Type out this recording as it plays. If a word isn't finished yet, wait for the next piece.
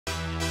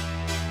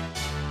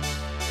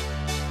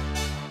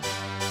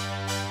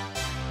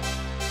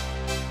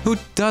Who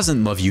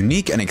doesn't love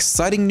unique and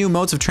exciting new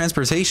modes of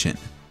transportation?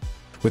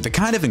 With the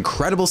kind of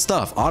incredible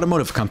stuff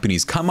automotive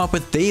companies come up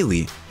with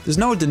daily, there's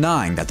no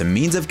denying that the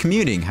means of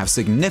commuting have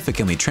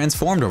significantly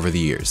transformed over the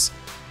years.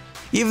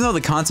 Even though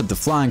the concept of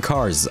flying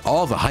cars is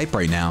all the hype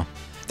right now,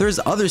 there's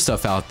other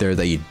stuff out there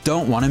that you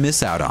don't want to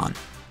miss out on.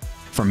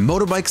 From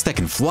motorbikes that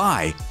can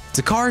fly,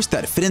 to cars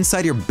that fit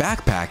inside your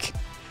backpack,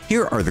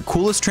 here are the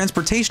coolest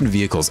transportation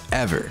vehicles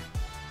ever.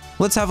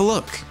 Let's have a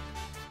look.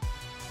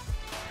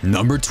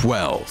 Number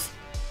 12.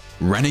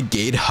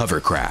 Renegade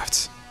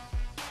Hovercraft.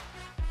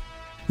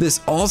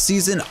 This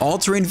all-season,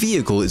 all-terrain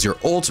vehicle is your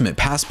ultimate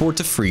passport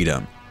to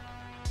freedom.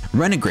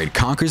 Renegade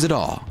conquers it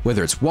all,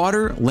 whether it's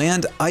water,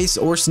 land, ice,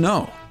 or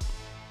snow.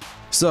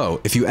 So,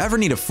 if you ever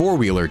need a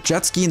four-wheeler,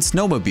 jet ski, and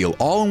snowmobile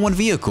all in one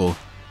vehicle,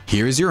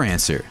 here is your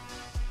answer.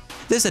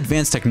 This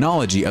advanced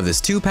technology of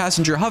this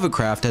two-passenger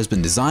hovercraft has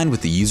been designed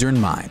with the user in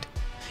mind.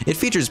 It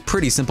features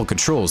pretty simple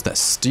controls that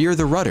steer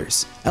the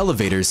rudders,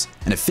 elevators,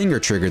 and a finger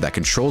trigger that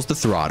controls the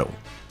throttle.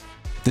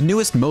 The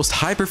newest, most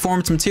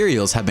high-performance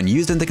materials have been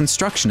used in the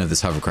construction of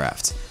this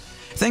hovercraft.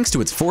 Thanks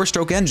to its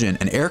 4-stroke engine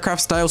and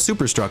aircraft-style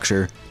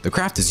superstructure, the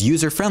craft is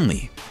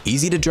user-friendly,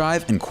 easy to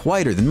drive, and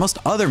quieter than most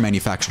other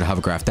manufactured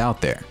hovercraft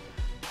out there.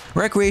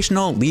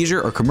 Recreational,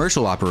 leisure, or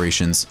commercial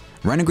operations,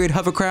 Renegade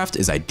Hovercraft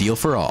is ideal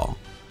for all.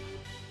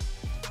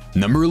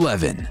 Number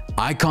 11.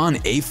 Icon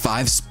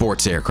A5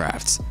 Sports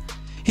Aircraft.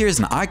 Here's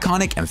an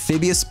iconic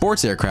amphibious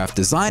sports aircraft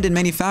designed and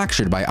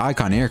manufactured by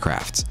Icon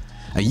Aircraft,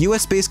 a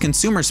US-based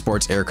consumer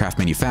sports aircraft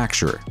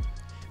manufacturer.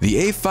 The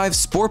A5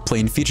 sport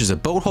plane features a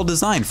boat hull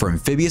design for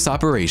amphibious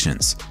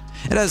operations.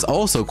 It has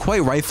also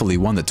quite rightfully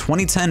won the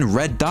 2010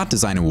 Red Dot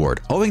Design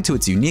Award owing to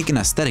its unique and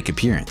aesthetic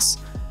appearance.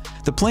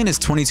 The plane is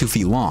 22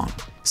 feet long,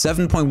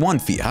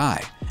 7.1 feet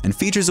high, and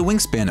features a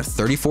wingspan of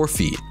 34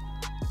 feet.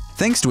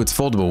 Thanks to its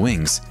foldable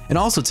wings, it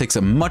also takes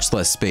up much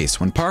less space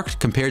when parked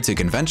compared to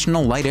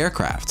conventional light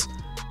aircraft.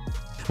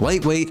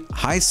 Lightweight,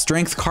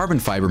 high-strength carbon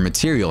fiber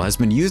material has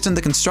been used in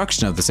the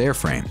construction of this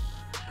airframe.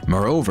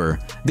 Moreover,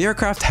 the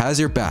aircraft has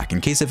your back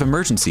in case of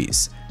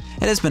emergencies.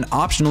 It has been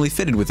optionally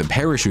fitted with a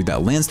parachute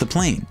that lands the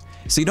plane,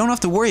 so you don't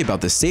have to worry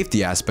about the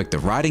safety aspect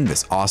of riding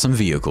this awesome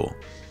vehicle.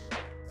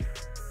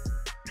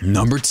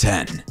 Number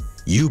 10.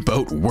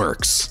 U-Boat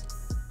Worx.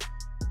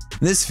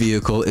 This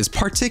vehicle is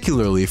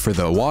particularly for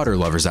the water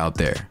lovers out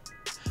there.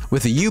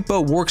 With the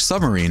U-Boat Worx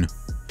submarine,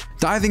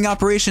 diving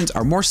operations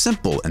are more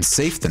simple and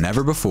safe than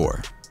ever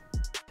before.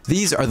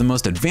 These are the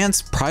most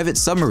advanced private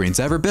submarines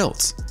ever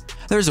built.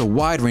 There's a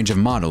wide range of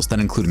models that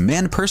include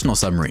manned personal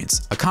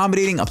submarines,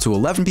 accommodating up to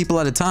 11 people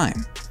at a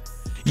time.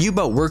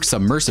 U-Boat Worx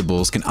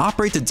submersibles can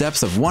operate to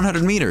depths of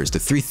 100 meters to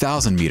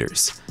 3,000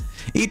 meters.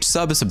 Each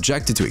sub is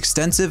subjected to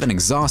extensive and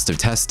exhaustive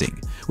testing,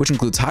 which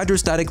includes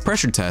hydrostatic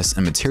pressure tests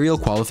and material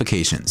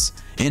qualifications,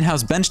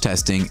 in-house bench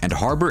testing, and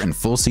harbor and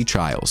full sea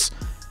trials.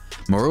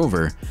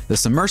 Moreover, the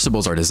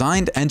submersibles are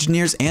designed,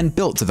 engineered, and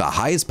built to the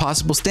highest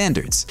possible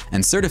standards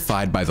and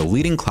certified by the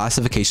leading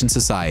classification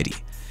society,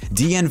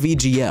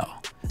 DNVGL,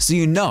 so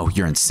you know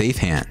you're in safe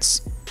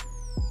hands.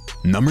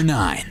 Number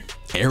 9.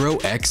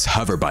 Aero-X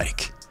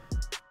Hoverbike.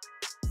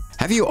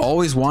 Have you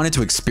always wanted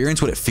to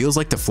experience what it feels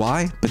like to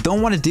fly, but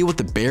don't want to deal with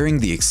the bearing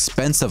the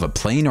expense of a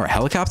plane or a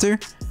helicopter?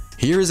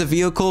 Here is a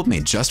vehicle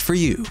made just for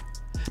you.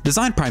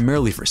 Designed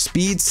primarily for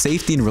speed,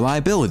 safety, and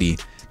reliability,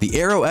 the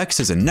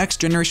Aero-X is a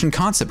next-generation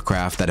concept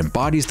craft that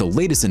embodies the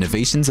latest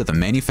innovations of the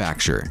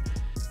manufacturer.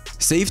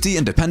 Safety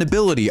and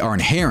dependability are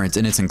inherent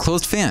in its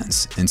enclosed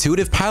fans,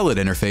 intuitive pilot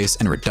interface,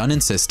 and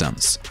redundant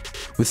systems.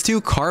 With 2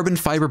 carbon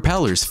fiber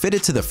propellers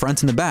fitted to the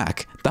front and the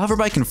back, the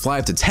hoverbike can fly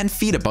up to 10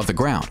 feet above the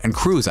ground and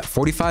cruise at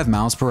 45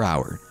 miles per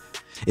hour.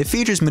 It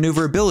features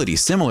maneuverability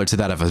similar to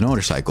that of a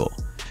motorcycle,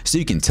 so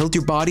you can tilt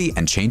your body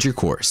and change your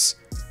course.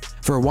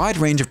 For a wide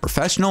range of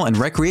professional and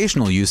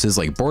recreational uses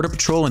like border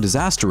patrol and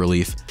disaster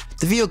relief,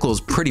 the vehicle is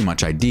pretty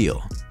much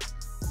ideal.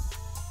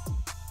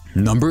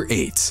 Number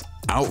 8.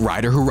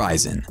 Outrider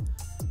Horizon.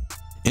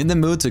 In the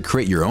mood to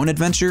create your own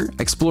adventure,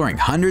 exploring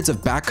hundreds of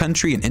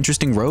backcountry and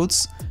interesting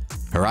roads?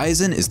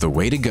 Horizon is the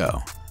way to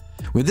go.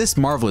 With this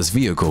marvelous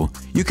vehicle,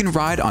 you can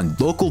ride on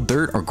local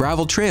dirt or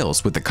gravel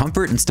trails with the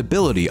comfort and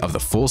stability of the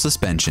full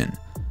suspension.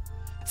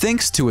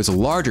 Thanks to its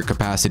larger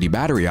capacity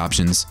battery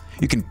options,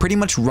 you can pretty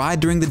much ride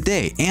during the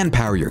day and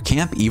power your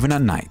camp even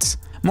at night.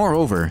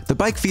 Moreover, the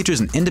bike features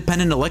an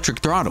independent electric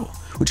throttle,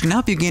 which can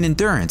help you gain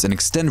endurance and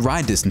extend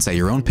ride distance at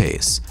your own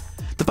pace.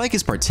 The bike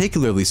is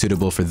particularly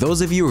suitable for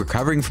those of you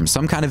recovering from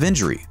some kind of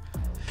injury.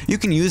 You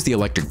can use the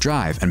electric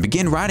drive and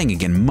begin riding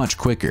again much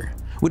quicker,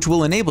 which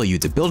will enable you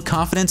to build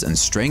confidence and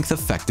strength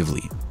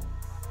effectively.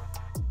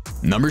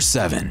 Number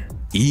 7.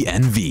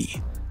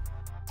 ENV.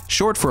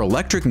 Short for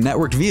Electric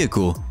Networked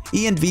Vehicle,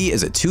 ENV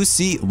is a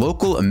 2-seat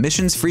local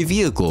emissions-free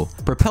vehicle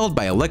propelled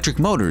by electric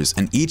motors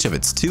in each of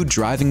its 2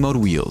 driving mode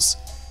wheels.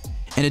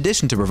 In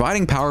addition to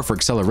providing power for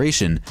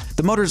acceleration,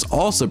 the motors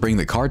also bring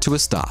the car to a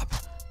stop.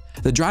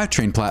 The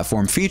drivetrain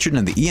platform featured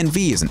in the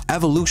ENV is an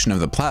evolution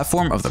of the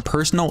platform of the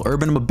Personal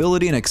Urban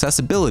Mobility and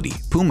Accessibility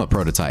Puma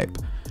prototype,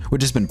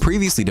 which has been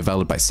previously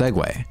developed by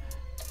Segway.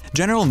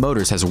 General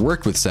Motors has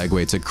worked with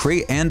Segway to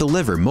create and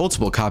deliver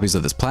multiple copies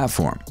of this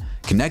platform,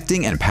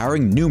 connecting and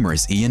powering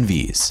numerous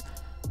ENVs.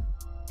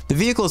 The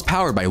vehicle is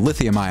powered by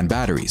lithium-ion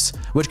batteries,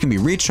 which can be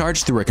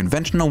recharged through a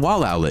conventional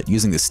wall outlet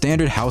using the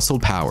standard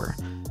household power.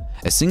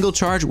 A single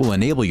charge will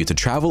enable you to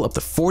travel up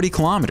to 40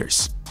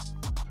 kilometers.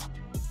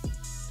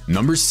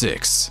 Number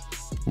 6.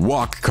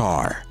 Walk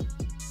Car.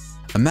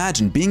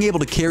 Imagine being able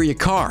to carry a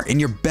car in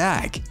your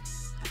bag.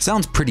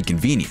 Sounds pretty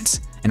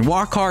convenient, and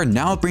Walk Car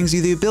now brings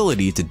you the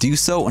ability to do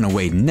so in a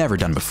way never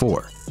done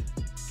before.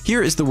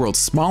 Here is the world's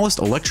smallest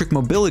electric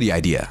mobility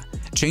idea,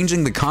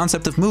 changing the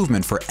concept of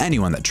movement for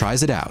anyone that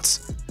tries it out.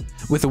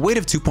 With a weight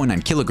of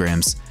 2.9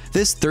 kilograms,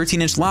 this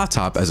 13-inch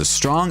laptop has a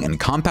strong and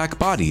compact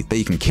body that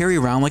you can carry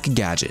around like a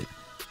gadget.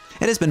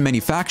 It has been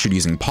manufactured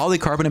using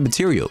polycarbonate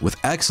material with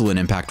excellent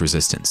impact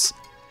resistance.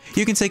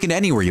 You can take it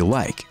anywhere you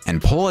like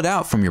and pull it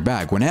out from your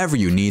bag whenever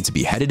you need to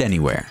be headed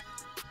anywhere.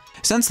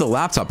 Since the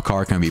laptop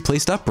car can be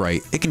placed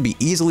upright, it can be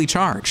easily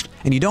charged,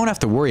 and you don't have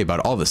to worry about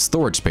all the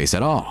storage space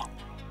at all.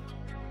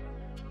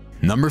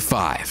 Number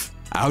 5.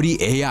 Audi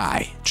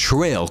AI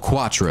Trail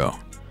Quattro.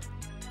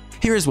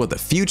 Here is what the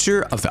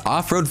future of the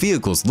off-road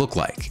vehicles look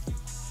like.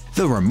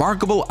 The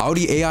remarkable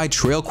Audi AI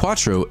Trail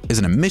Quattro is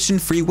an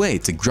emission-free way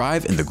to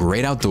drive in the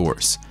great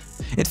outdoors.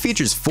 It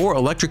features 4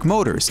 electric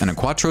motors and a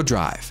quattro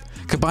drive,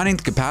 combining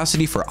the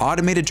capacity for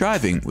automated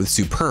driving with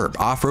superb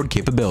off-road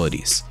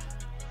capabilities.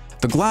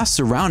 The glass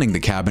surrounding the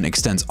cabin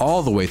extends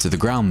all the way to the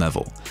ground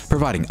level,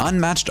 providing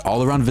unmatched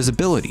all-around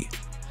visibility.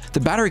 The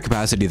battery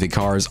capacity of the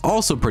car is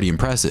also pretty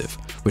impressive,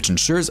 which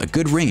ensures a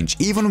good range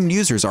even when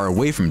users are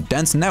away from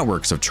dense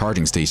networks of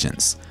charging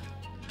stations.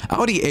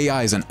 Audi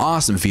AI is an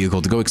awesome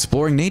vehicle to go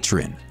exploring nature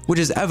in, which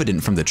is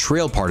evident from the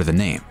trail part of the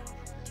name.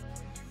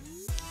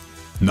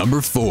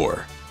 Number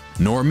 4.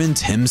 Norman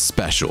Timbs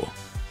Special.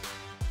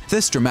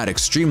 This dramatic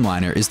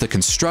streamliner is the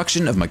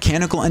construction of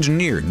mechanical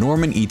engineer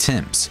Norman E.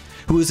 Timbs,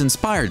 who was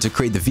inspired to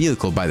create the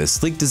vehicle by the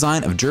sleek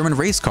design of German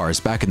race cars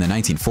back in the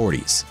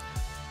 1940s.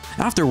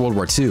 After World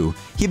War II,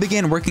 he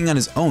began working on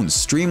his own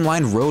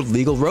streamlined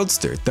road-legal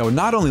roadster that would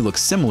not only look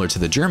similar to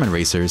the German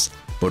racers,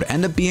 but would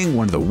end up being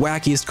one of the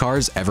wackiest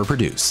cars ever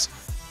produced.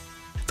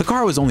 The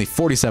car was only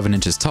 47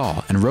 inches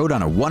tall and rode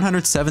on a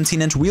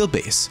 117-inch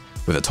wheelbase,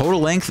 with a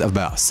total length of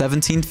about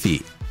 17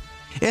 feet.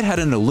 It had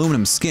an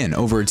aluminum skin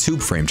over a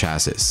tube frame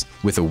chassis,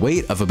 with a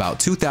weight of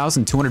about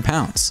 2,200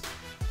 pounds.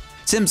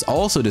 Timbs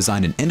also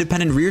designed an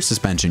independent rear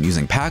suspension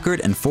using Packard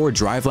and Ford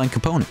driveline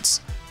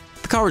components.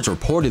 The car is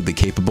reportedly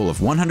capable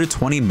of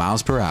 120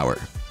 miles per hour.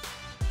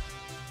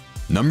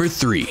 Number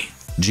 3.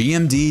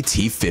 GMD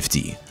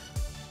T50.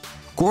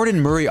 Gordon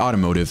Murray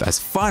Automotive has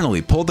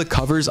finally pulled the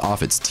covers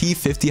off its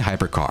T50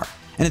 hypercar,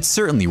 and it's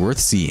certainly worth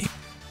seeing.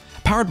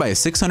 Powered by a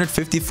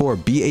 654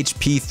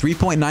 bhp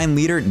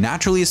 3.9-liter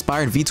naturally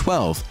aspired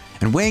V12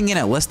 and weighing in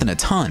at less than a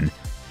ton,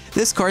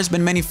 this car has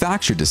been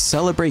manufactured to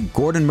celebrate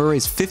Gordon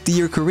Murray's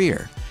 50-year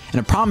career, and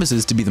it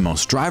promises to be the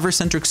most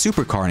driver-centric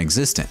supercar in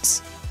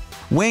existence.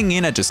 Weighing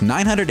in at just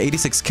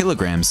 986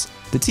 kilograms,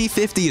 the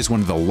T50 is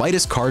one of the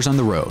lightest cars on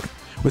the road,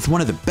 with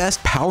one of the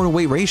best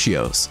power-to-weight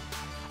ratios.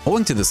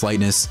 Owing to this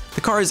lightness,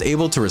 the car is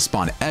able to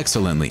respond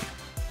excellently.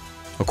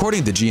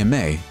 According to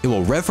GMA, it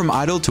will rev from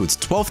idle to its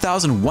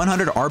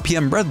 12,100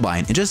 RPM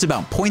redline in just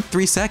about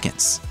 0.3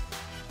 seconds.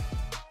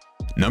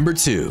 Number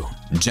 2.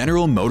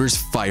 General Motors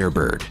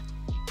Firebird.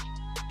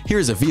 Here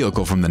is a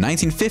vehicle from the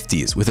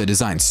 1950s with a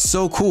design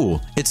so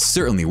cool, it's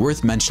certainly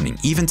worth mentioning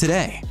even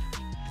today.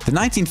 The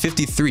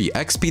 1953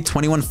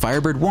 XP21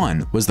 Firebird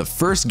 1 was the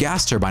first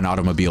gas turbine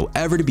automobile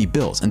ever to be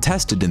built and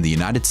tested in the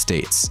United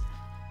States.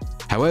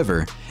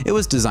 However, it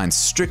was designed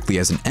strictly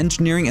as an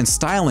engineering and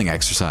styling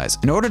exercise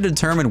in order to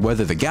determine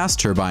whether the gas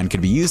turbine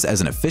could be used as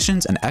an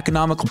efficient and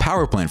economical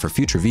power plant for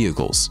future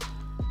vehicles.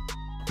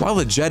 While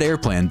the jet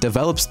airplane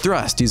develops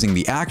thrust using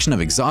the action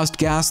of exhaust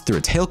gas through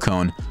a tail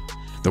cone,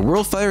 the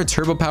World-Fire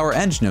turbo-power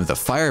engine of the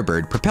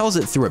Firebird propels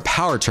it through a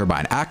power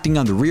turbine acting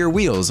on the rear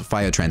wheels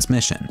via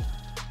transmission.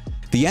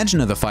 The engine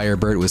of the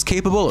Firebird was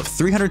capable of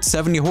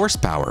 370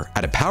 horsepower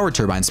at a power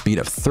turbine speed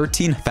of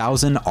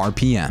 13,000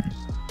 RPM.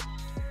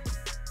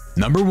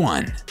 Number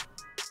 1.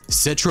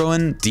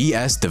 Citroen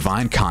DS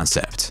Divine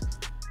Concept.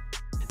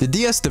 The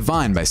DS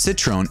Divine by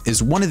Citroen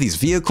is one of these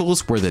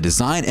vehicles where the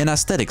design and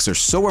aesthetics are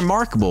so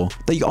remarkable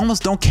that you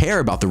almost don't care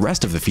about the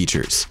rest of the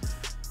features.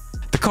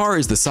 The car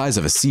is the size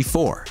of a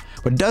C4,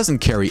 but doesn't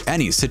carry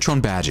any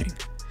Citroen badging.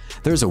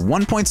 There's a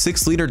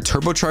 1.6-liter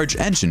turbocharged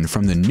engine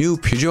from the new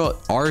Peugeot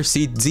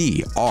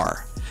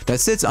RCZ-R that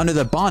sits under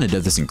the bonnet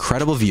of this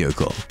incredible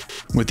vehicle.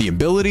 With the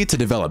ability to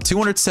develop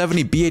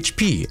 270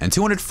 bhp and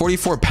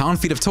 244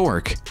 pound-feet of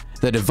torque,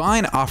 the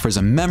Divine offers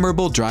a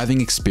memorable driving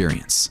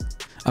experience.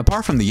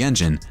 Apart from the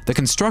engine, the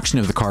construction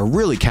of the car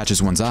really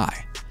catches one's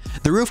eye.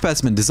 The roof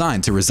has been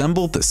designed to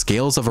resemble the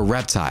scales of a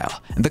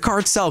reptile, and the car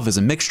itself is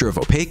a mixture of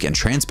opaque and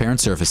transparent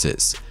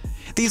surfaces.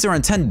 These are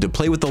intended to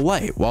play with the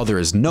light while there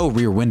is no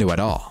rear window at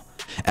all,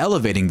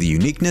 elevating the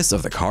uniqueness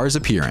of the car's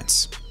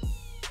appearance.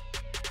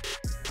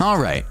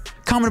 Alright,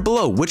 comment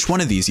below which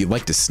one of these you'd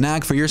like to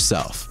snag for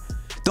yourself.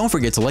 Don't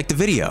forget to like the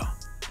video.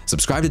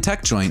 Subscribe to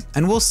TechJoint,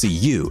 and we'll see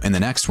you in the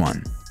next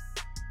one.